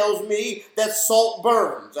 that tells me that salt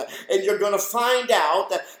burns. And you're going to find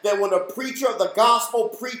out that when a preacher of the gospel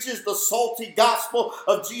preaches the salty gospel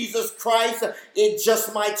of Jesus Christ, it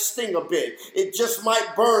just might sting a bit. It just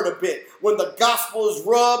might burn a bit. When the gospel is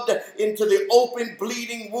rubbed into the open,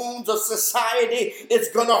 bleeding wounds of society,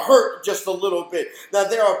 it's going to hurt just a little bit. Now,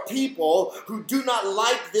 there are people who do not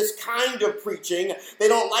like this kind of preaching. They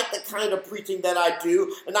don't like the kind of preaching that I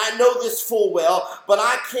do, and I know this full well, but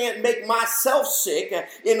I can't make myself sick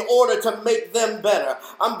in order to make them better.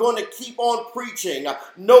 I'm going to keep on preaching.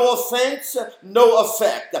 No offense, no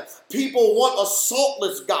effect. People want a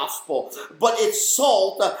saltless gospel, but it's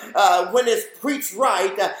salt. When it's preached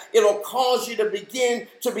right, it'll cause you to begin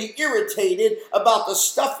to be irritated about the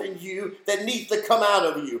stuff in you that needs to come out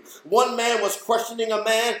of you. One man was questioning a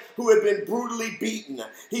man who had been brutally beaten.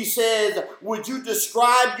 He says, would you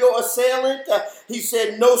describe your assailant? He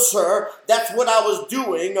said, no, sir. That's what I was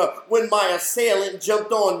doing when my assailant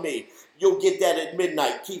jumped on me. You'll get that at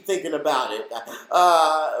midnight. Keep thinking about it.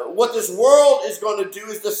 What this world is going to do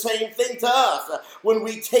is the same thing to us. When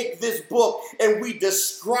we take this book and we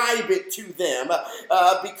describe it to them,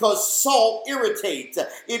 because salt irritates,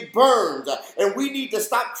 it burns, and we need to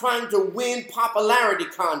stop trying to win popularity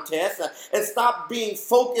contests and stop being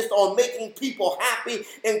focused on making people happy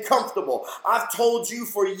and comfortable. I've told you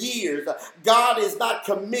for years, God is not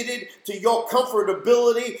committed to your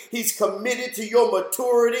comfortability. He's committed to your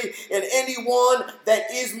maturity, and anyone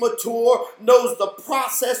that is mature knows the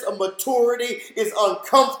process of maturity is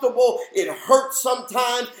uncomfortable. It hurts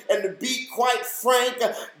sometimes, and to be quite frank,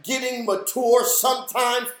 getting mature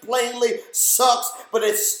sometimes plainly sucks, but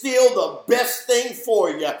it's still the best thing for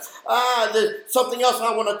you. There's something else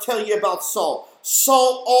I want to tell you about salt.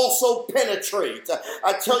 Salt also penetrates.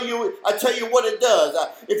 I tell you what it does.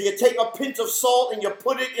 If you take a pinch of salt and you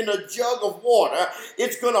put it in a jug of water,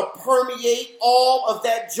 it's going to permeate all of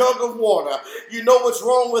that jug of water. You know what's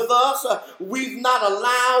wrong with us? We've not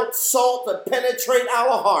allowed salt to penetrate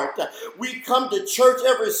our heart. We come to church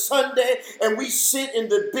every Sunday and we sit in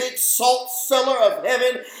the big salt cellar of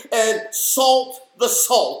heaven and salt the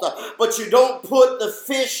salt, but you don't put the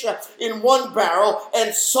fish in one barrel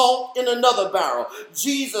and salt in another barrel.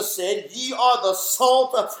 Jesus said, ye are the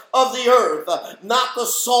salt of the earth, not the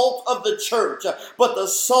salt of the church, but the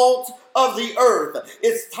salt of the earth.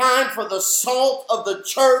 It's time for the salt of the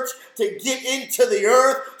church to get into the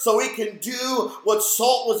earth so it can do what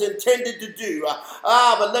salt was intended to do.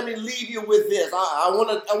 But let me leave you with this. I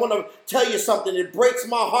want to tell you something. It breaks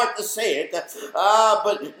my heart to say it.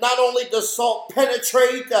 But not only does salt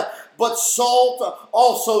penetrate, but salt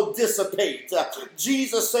also dissipates.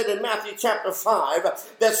 Jesus said in Matthew chapter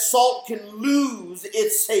 5 that salt can lose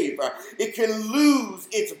its savor. It can lose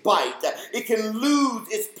its bite. It can lose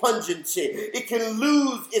its pungency. It can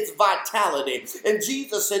lose its vitality. And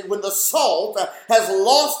Jesus said when the salt has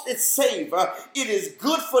lost its savor, it is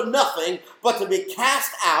good for nothing but to be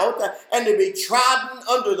cast out and to be trodden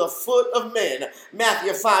under the foot of men.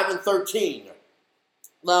 Matthew 5 and 13.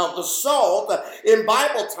 Now, the salt in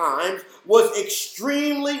Bible times was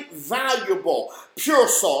extremely valuable. Pure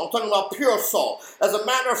salt, I'm talking about pure salt. As a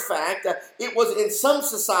matter of fact, it was in some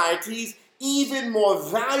societies even more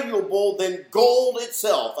valuable than gold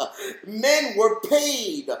itself. Men were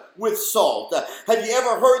paid with salt. Have you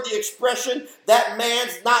ever heard the expression, that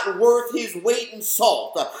man's not worth his weight in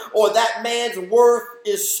salt, or that man's worth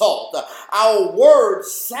is salt? Our word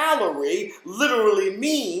salary literally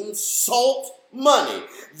means salt money.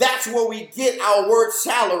 That's where we get our word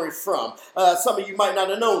salary from. Some of you might not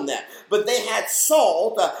have known that. But they had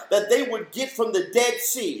salt that they would get from the Dead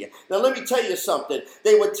Sea. Now let me tell you something.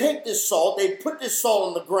 They would take this salt, they'd put this salt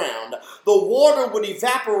on the ground. The water would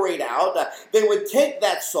evaporate out. They would take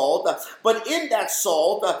that salt, but in that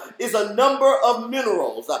salt is a number of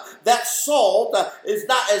minerals. That salt is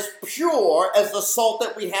not as pure as the salt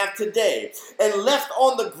that we have today. And left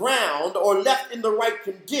on the ground or left in the right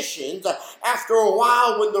conditions, after a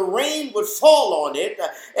while, when the rain would fall on it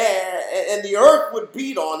and the earth would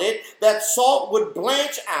beat on it, that salt would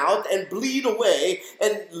blanch out and bleed away,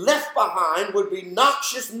 and left behind would be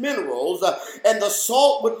noxious minerals, and the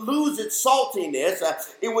salt would lose its saltiness,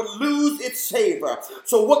 it would lose its savor.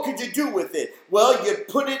 So what could you do with it? Well, you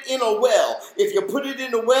put it in a well. If you put it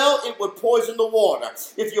in a well, it would poison the water.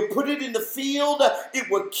 If you put it in the field, it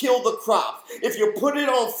would kill the crops. If you put it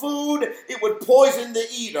on food, it would poison the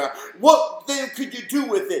eater. What then could you do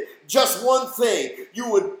with it? Just one thing. You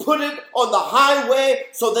would put it on the highway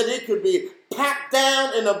so that it could be packed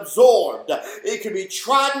down and absorbed. It could be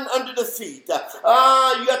trodden under the feet.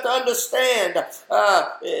 You have to understand,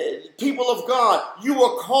 people of God, you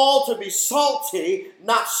were called to be salty,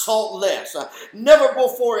 not saltless. Never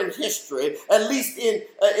before in history, at least in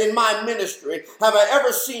my ministry, have I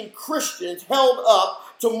ever seen Christians held up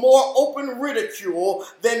to more open ridicule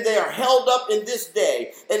than they are held up in this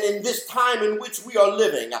day and in this time in which we are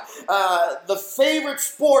living. The favorite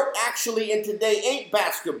sport actually in today ain't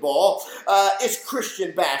basketball, it's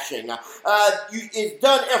Christian bashing. It's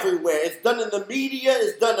done everywhere. It's done in the media,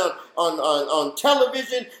 it's done on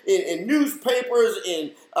television, in newspapers,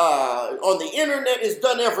 on the internet, it's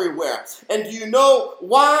done everywhere. And do you know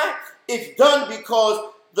why? It's done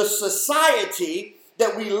because the society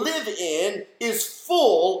that we live in is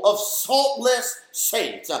full of saltless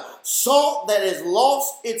saints. Salt that has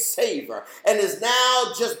lost its savor and is now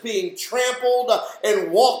just being trampled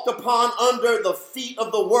and walked upon under the feet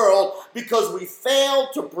of the world because we failed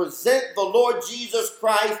to present the Lord Jesus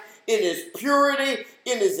Christ in his purity,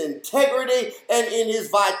 in his integrity, and in his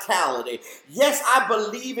vitality. Yes, I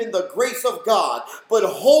believe in the grace of God, but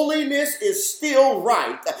holiness is still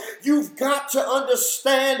right. You've got to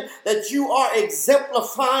understand that you are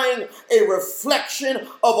exemplifying a reflection of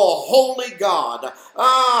a holy God.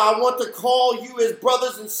 I want to call you as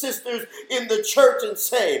brothers and sisters in the church and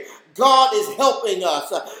say, God is helping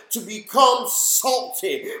us to become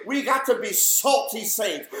salty. We got to be salty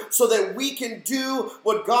saints so that we can do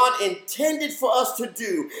what God intended for us to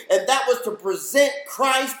do. And that was to present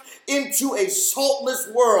Christ into a saltless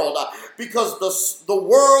world, because the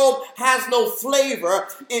world has no flavor.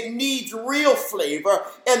 It needs real flavor.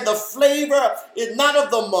 And the flavor is not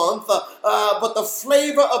of the month, but the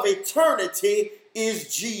flavor of eternity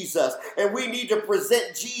is Jesus. And we need to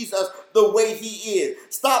present Jesus the way he is.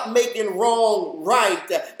 Stop making wrong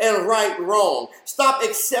right and right wrong. Stop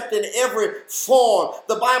accepting every form.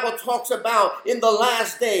 The Bible talks about in the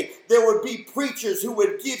last day there would be preachers who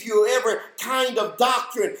would give you every kind of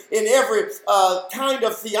doctrine and every kind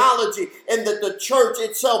of theology, and that the church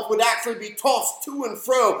itself would actually be tossed to and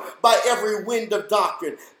fro by every wind of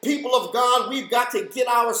doctrine. People of God, we've got to get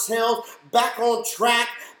ourselves back on track,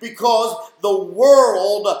 because the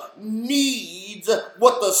world needs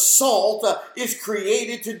what the salt is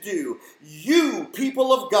created to do. You,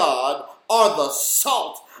 people of God, are the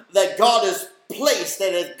salt that God has placed,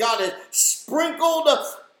 that God has sprinkled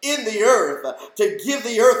in the earth to give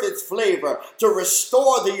the earth its flavor, to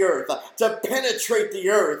restore the earth, to penetrate the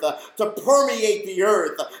earth, to permeate the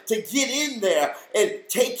earth, to get in there and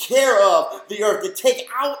take care of the earth, to take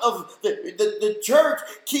out of the church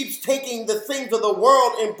keeps taking the things of the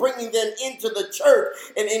world and bringing them into the church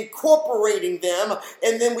and incorporating them,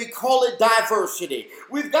 and then we call it diversity.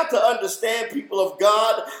 We've got to understand, people of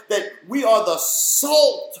God, that we are the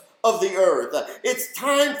salt of the earth. It's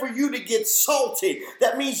time for you to get salty.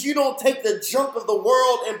 That means you don't take the junk of the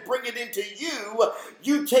world and bring it into you.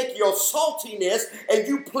 You take your saltiness and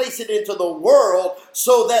you place it into the world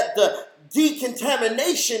so that the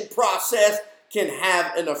decontamination process can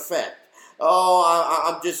have an effect. Oh,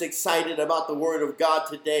 I'm just excited about the Word of God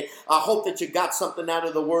today. I hope that you got something out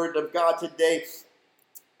of the Word of God today.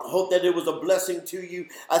 I hope that it was a blessing to you.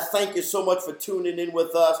 I thank you so much for tuning in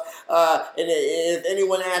with us. And if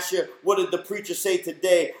anyone asks you, what did the preacher say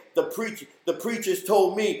today? The preachers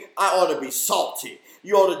told me I ought to be salty.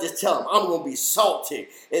 You ought to just tell them, I'm going to be salty.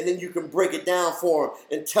 And then you can break it down for them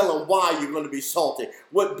and tell them why you're going to be salty.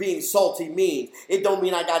 What being salty means. It don't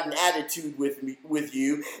mean I got an attitude with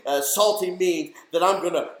you. Salty means that I'm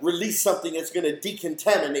going to release something that's going to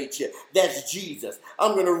decontaminate you. That's Jesus.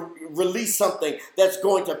 I'm going to release something that's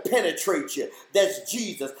going to penetrate you. That's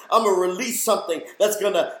Jesus. I'm going to release something that's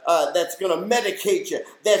going to medicate you.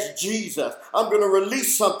 That's Jesus. I'm going to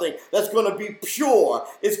release something that's going to be pure.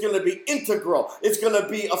 It's going to be integral. It's going to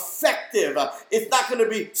be effective. It's not going to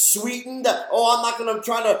be sweetened. Oh, I'm not going to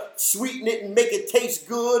try to sweeten it and make it taste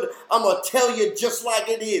good. I'm going to tell you just like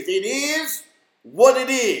it is. It is what it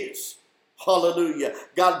is. Hallelujah.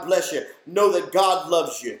 God bless you. Know that God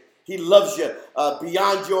loves you. He loves you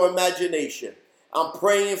beyond your imagination. I'm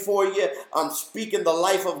praying for you. I'm speaking the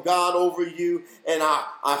life of God over you. And I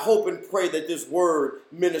hope and pray that this word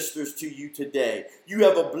ministers to you today. You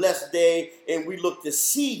have a blessed day, and we look to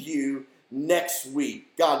see you next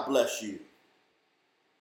week. God bless you.